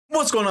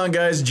What's going on,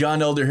 guys?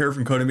 John Elder here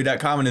from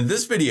Codemy.com, and in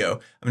this video,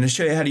 I'm going to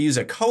show you how to use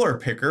a color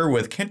picker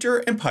with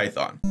Tkinter and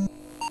Python.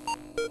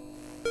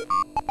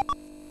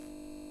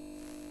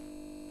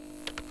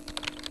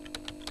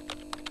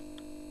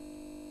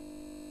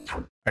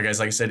 Alright guys,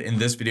 like I said, in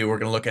this video, we're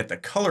going to look at the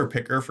color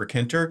picker for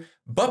Tkinter.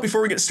 But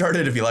before we get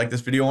started, if you like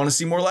this video and want to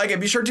see more like it,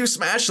 be sure to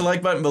smash the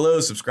like button below,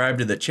 subscribe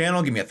to the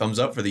channel, give me a thumbs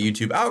up for the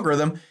YouTube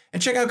algorithm,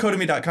 and check out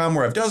Codemy.com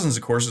where I have dozens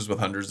of courses with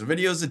hundreds of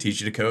videos that teach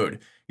you to code.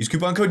 Use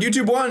coupon code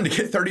YouTube1 to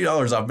get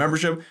 $30 off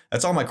membership.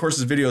 That's all my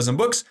courses, videos, and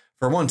books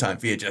for a one-time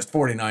fee at just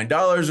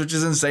 $49, which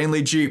is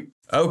insanely cheap.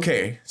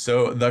 Okay,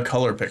 so the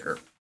color picker.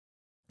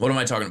 What am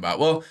I talking about?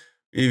 Well,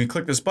 if you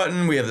click this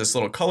button, we have this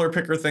little color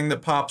picker thing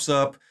that pops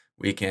up.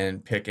 We can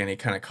pick any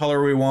kind of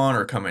color we want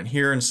or come in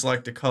here and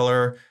select a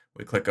color.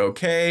 We click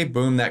OK,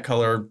 boom, that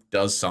color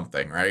does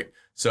something, right?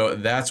 So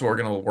that's what we're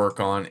gonna work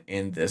on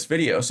in this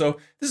video. So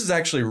this is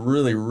actually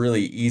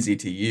really easy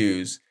to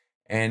use.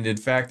 And in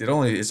fact, it's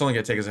only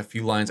gonna take us a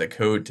few lines of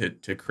code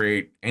to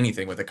create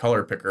anything with a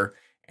color picker.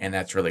 And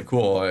that's really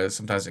cool.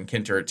 Sometimes in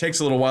Tkinter, it takes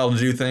a little while to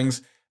do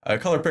things.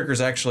 Color picker is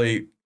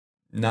actually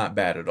not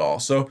bad at all.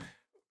 So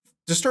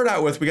to start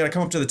out with, we gotta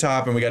come up to the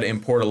top and we gotta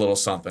import a little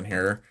something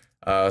here.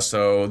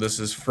 So this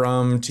is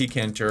from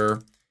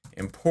Tkinter,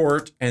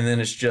 import, and then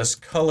it's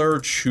just color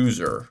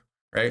chooser,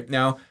 right?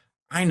 Now,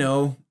 I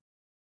know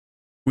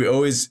we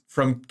always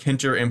from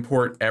Tkinter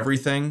import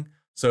everything.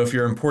 So if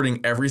you're importing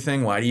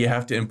everything, why do you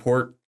have to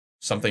import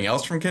something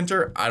else from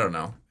Tkinter? I don't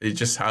know. It's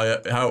just how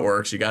it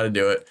works. You got to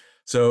do it.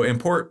 So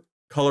import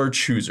color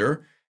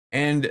chooser,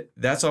 and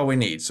that's all we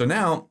need. So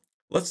now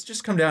let's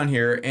just come down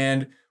here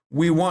and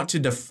we want to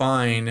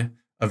define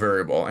a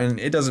variable,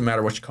 and it doesn't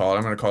matter what you call it.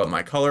 I'm going to call it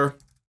my color.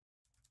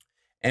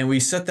 And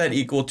we set that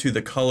equal to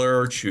the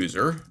color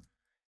chooser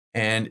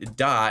and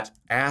dot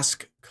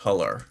ask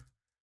color,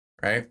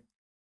 right?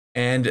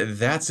 And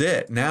that's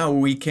it.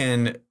 Now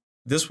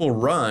this will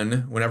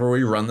run whenever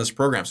we run this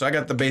program. So I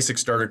got the basic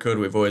starter code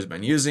we've always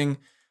been using,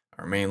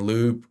 our main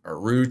loop, our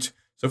root.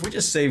 So if we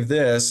just save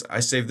this, I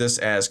save this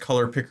as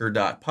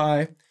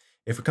colorpicker.py.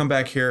 If we come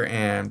back here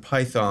and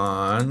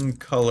Python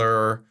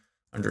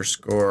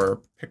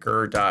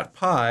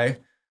color_picker.py,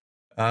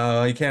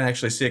 you can't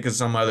actually see it because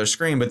it's on my other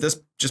screen, but this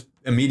just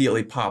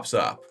immediately pops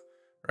up,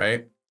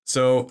 right?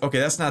 So, okay,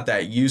 that's not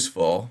that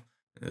useful.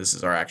 This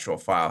is our actual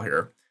file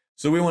here.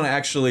 So we want to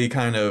actually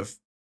kind of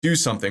do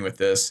something with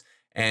this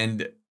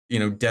and,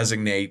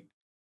 designate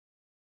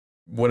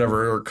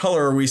whatever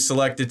color we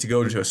selected to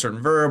go to a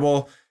certain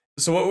variable.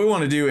 So what we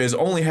want to do is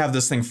only have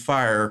this thing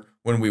fire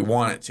when we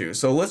want it to.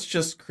 So let's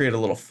just create a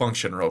little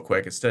function real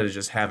quick instead of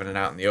just having it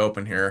out in the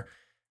open here.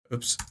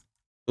 Oops.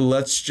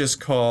 Let's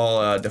just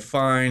call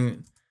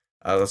define,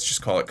 let's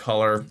just call it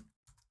color.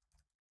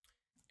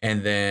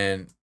 And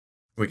then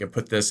we can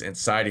put this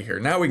inside of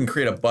here. Now we can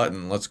create a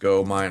button. Let's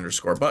go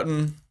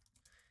my_button.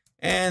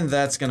 And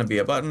that's going to be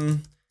a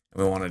button. And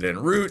we want it in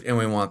root, and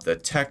we want the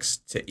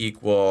text to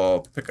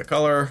equal pick a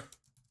color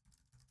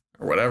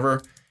or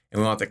whatever.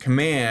 And we want the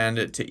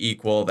command to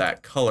equal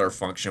that color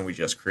function we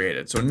just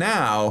created. So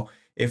now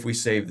if we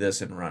save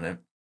this and run it,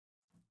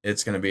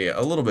 it's going to be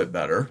a little bit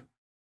better.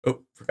 Oh,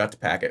 forgot to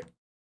pack it.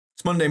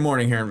 It's Monday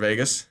morning here in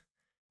Vegas,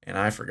 and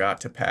I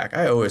forgot to pack.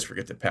 I always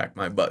forget to pack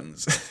my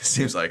buttons.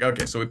 Seems like,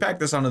 okay, so we pack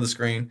this onto the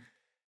screen,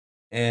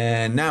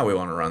 and now we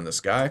want to run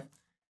this guy.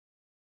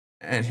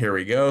 And here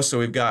we go. So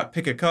we've got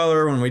pick a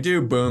color. When we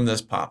do, boom,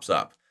 this pops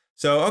up.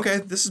 So, okay,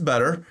 this is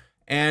better.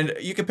 And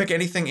you can pick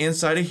anything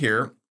inside of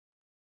here,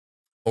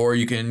 or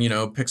you can,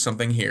 pick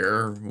something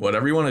here,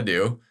 whatever you want to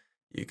do.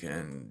 You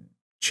can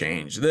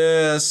change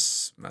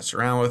this, mess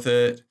around with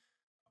it,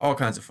 all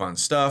kinds of fun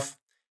stuff.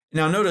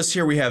 Now notice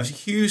here we have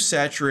hue,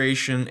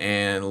 saturation,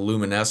 and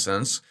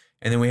luminescence,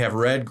 and then we have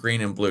red,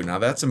 green, and blue. Now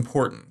that's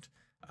important,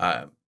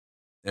 and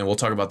we'll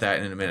talk about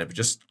that in a minute, but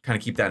just kind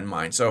of keep that in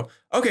mind. So,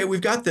 okay,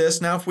 we've got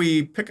this. Now if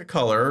we pick a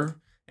color,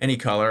 any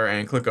color,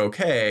 and click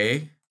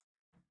OK,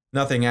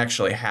 nothing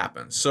actually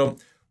happens. So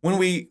when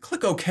we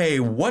click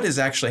OK, what is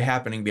actually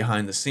happening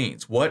behind the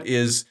scenes? What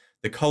is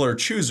the color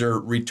chooser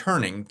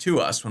returning to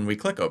us when we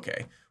click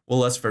OK? Well,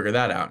 let's figure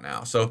that out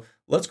now. So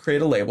let's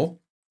create a label.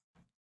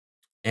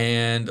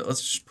 And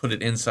let's just put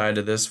it inside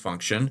of this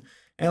function.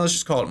 And let's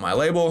just call it my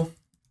label.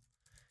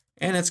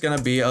 And it's going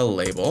to be a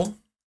label.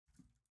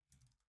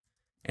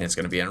 And it's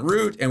going to be in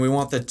root. And we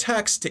want the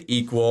text to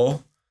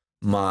equal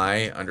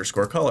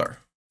my_color,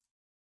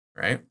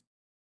 right?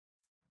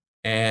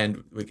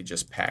 And we could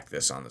just pack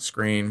this on the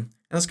screen. And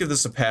let's give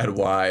this a pad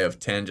Y of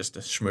 10 just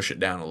to smush it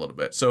down a little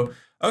bit. So,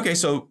 okay,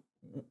 so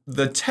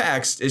the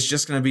text is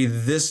just going to be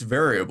this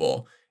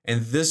variable.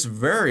 And this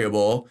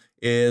variable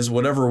is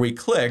whatever we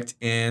clicked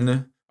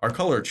in our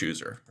color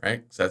chooser,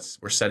 right? So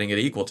we're setting it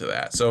equal to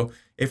that. So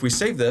if we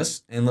save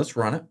this and let's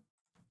run it.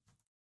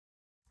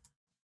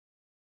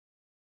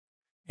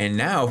 And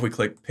now if we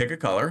click pick a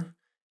color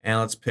and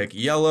let's pick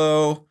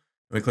yellow, and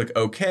we click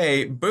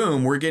OK,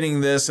 boom, we're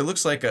getting this. It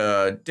looks like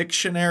a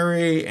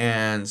dictionary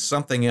and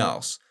something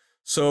else.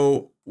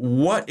 So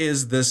what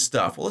is this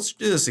stuff? Well, let's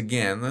do this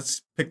again.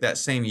 Let's pick that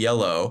same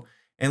yellow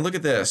And look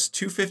at this,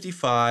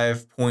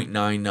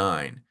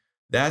 255.99.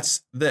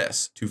 That's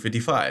this,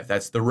 255.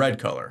 That's the red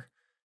color.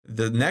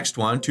 The next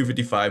one,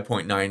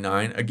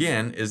 255.99,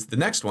 again, is the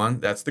next one.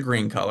 That's the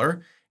green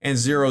color. And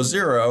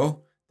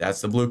 00,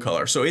 that's the blue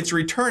color. So it's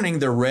returning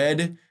the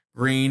red,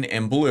 green,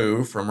 and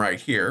blue from right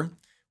here,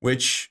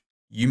 which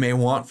you may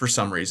want for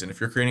some reason.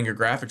 If you're creating a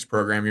graphics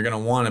program, you're going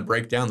to want to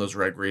break down those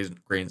red,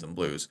 greens, and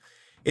blues.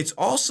 It's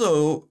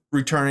also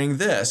returning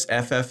this,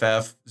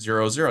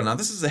 FFF00. Now,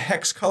 this is a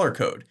hex color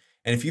code.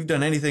 And if you've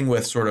done anything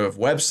with sort of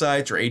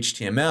websites or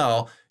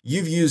HTML,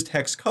 you've used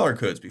hex color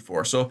codes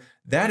before. So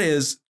that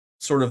is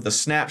sort of the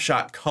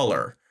snapshot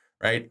color,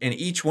 right? And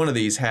each one of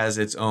these has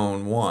its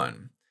own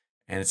one.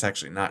 And it's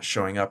actually not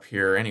showing up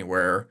here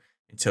anywhere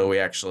until we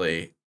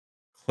actually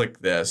click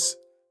this.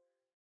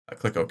 I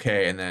click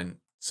OK, and then,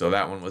 so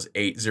that one was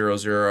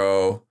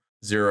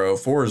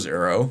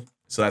 800040.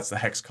 So that's the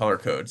hex color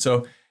code.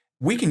 So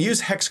we can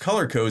use hex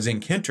color codes in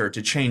Tkinter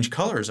to change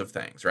colors of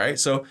things, right?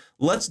 So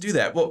let's do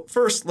that. Well,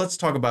 first, let's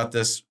talk about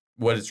this,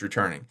 what it's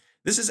returning.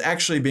 This is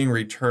actually being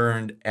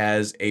returned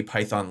as a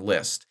Python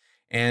list.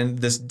 And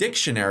this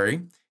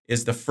dictionary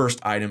is the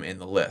first item in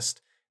the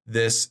list.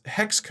 This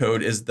hex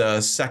code is the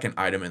second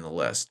item in the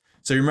list.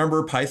 So you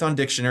remember Python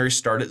dictionary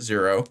start at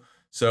 0.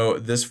 So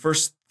this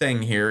first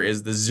thing here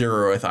is the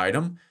 0th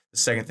item. The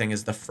second thing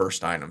is the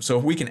first item. So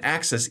we can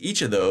access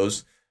each of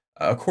those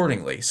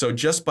accordingly. So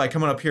just by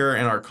coming up here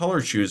in our color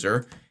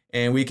chooser,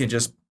 and we can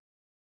just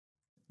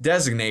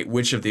designate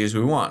which of these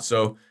we want.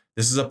 So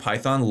this is a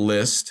Python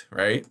list,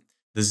 right?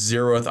 The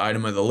 0th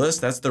item of the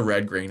list, that's the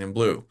red, green, and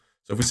blue.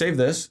 So if we save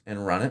this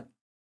and run it,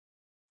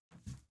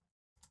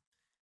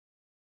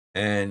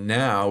 and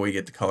now we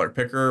get the color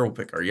picker. We'll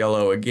pick our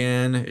yellow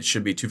again. It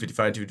should be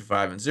 255,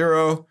 255, and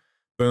 0.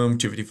 Boom,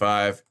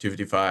 255,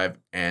 255,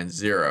 and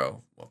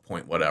 0. Well,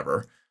 point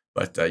whatever.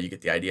 But you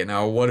get the idea.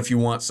 Now, what if you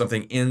want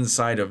something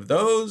inside of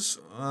those?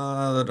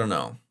 I don't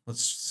know.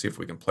 Let's see if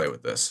we can play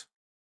with this.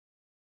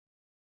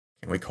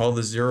 Can we call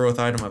the 0th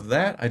item of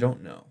that? I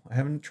don't know. I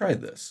haven't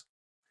tried this.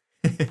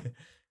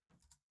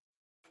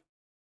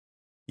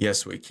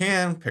 Yes, we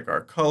can. Pick our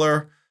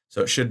color.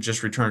 So it should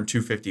just return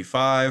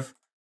 255.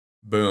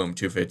 Boom,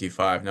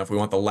 255. Now, if we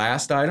want the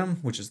last item,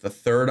 which is the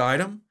third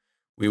item,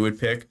 we would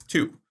pick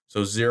 2.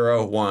 So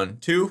 0, 1,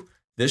 2.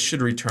 This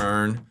should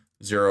return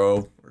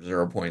 0 or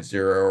 0.0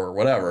 or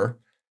whatever.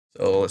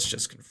 So let's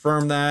just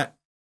confirm that.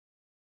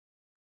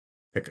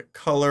 Pick a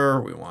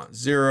color. We want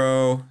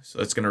 0. So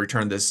it's going to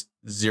return this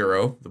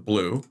 0, the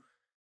blue,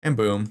 and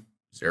boom,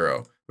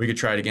 0. We could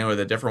try it again with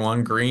a different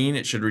one. Green,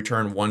 it should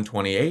return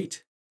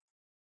 128.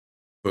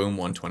 Boom,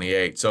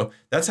 128. So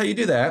that's how you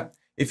do that.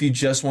 If you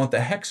just want the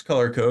hex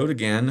color code,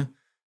 again,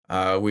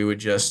 we would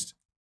just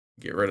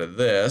get rid of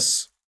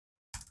this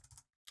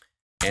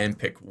and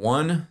pick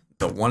 1,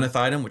 the 1th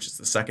item, which is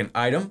the second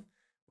item.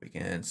 We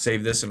can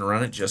save this and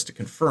run it just to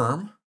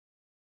confirm.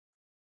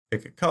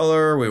 Pick a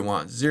color, we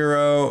want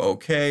 0,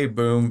 okay,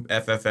 boom,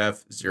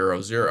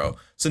 FFF00.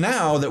 So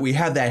now that we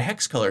have that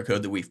hex color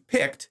code that we've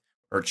picked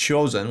or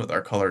chosen with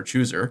our color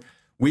chooser,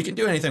 we can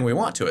do anything we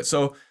want to it.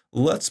 So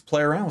let's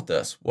play around with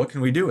this. What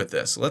can we do with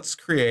this? Let's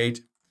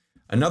create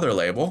another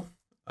label,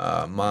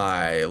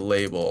 my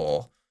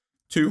label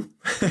 2,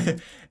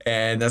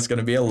 and that's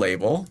gonna be a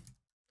label.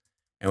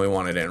 And we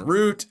want it in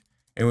root,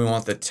 and we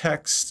want the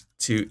text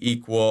to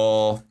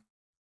equal,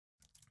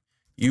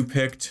 you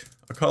picked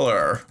a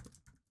color,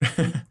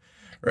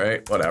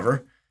 right?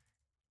 Whatever.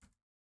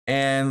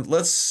 And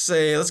let's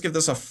give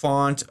this a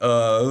font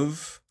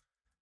of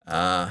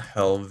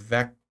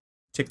Helvetica,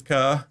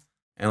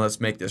 and let's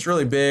make this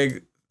really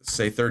big,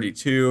 say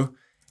 32.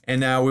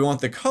 And now we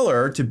want the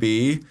color to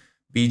be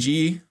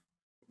BG.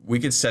 We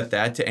could set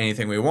that to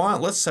anything we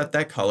want. Let's set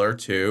that color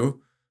to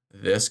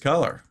this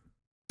color.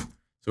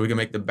 So we can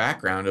make the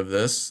background of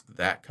this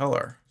that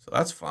color. So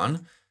that's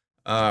fun.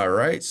 All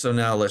right, so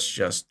now let's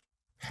just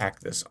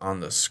pack this on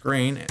the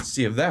screen and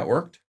see if that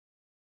worked.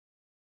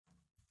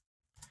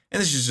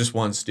 And this is just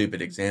one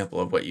stupid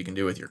example of what you can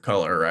do with your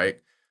color, right?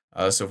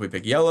 So if we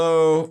pick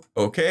yellow,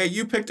 okay,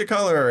 you picked a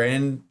color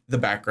and the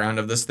background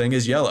of this thing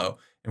is yellow.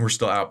 And we're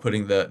still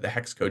outputting the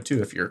hex code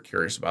too, if you're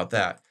curious about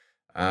that.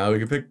 We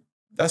can pick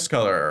this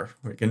color.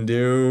 We can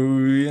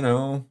do, you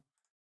know,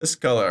 this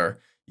color.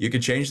 You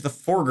could change the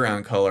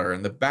foreground color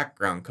and the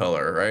background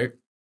color, right?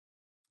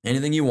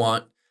 Anything you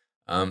want.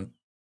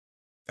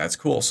 That's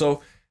cool.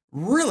 So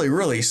really,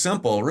 really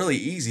simple, really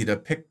easy to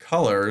pick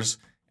colors.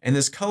 And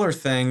this color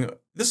thing,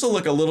 this will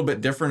look a little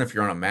bit different if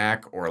you're on a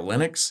Mac or a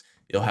Linux.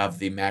 You'll have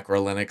the Mac or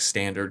Linux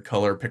standard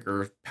color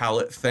picker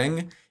palette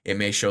thing. It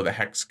may show the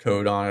hex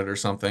code on it or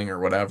something or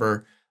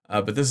whatever.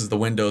 But this is the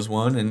Windows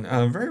one,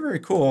 and very, very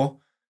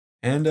cool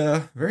and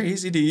very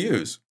easy to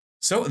use.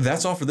 So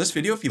that's all for this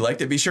video. If you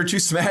liked it, be sure to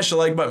smash the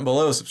like button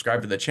below,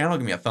 subscribe to the channel,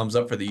 give me a thumbs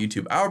up for the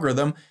YouTube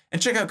algorithm,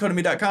 and check out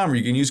Codemy.com where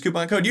you can use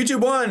coupon code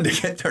YouTube1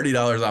 to get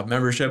 $30 off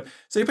membership.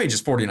 So you pay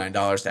just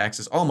 $49 to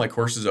access all my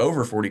courses,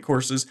 over 40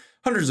 courses,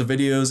 hundreds of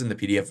videos, and the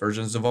PDF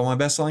versions of all my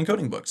best-selling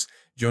coding books.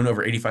 Join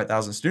over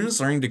 85,000 students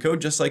learning to code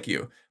just like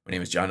you. My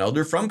name is John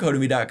Elder from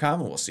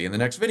Codemy.com, and we'll see you in the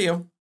next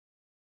video.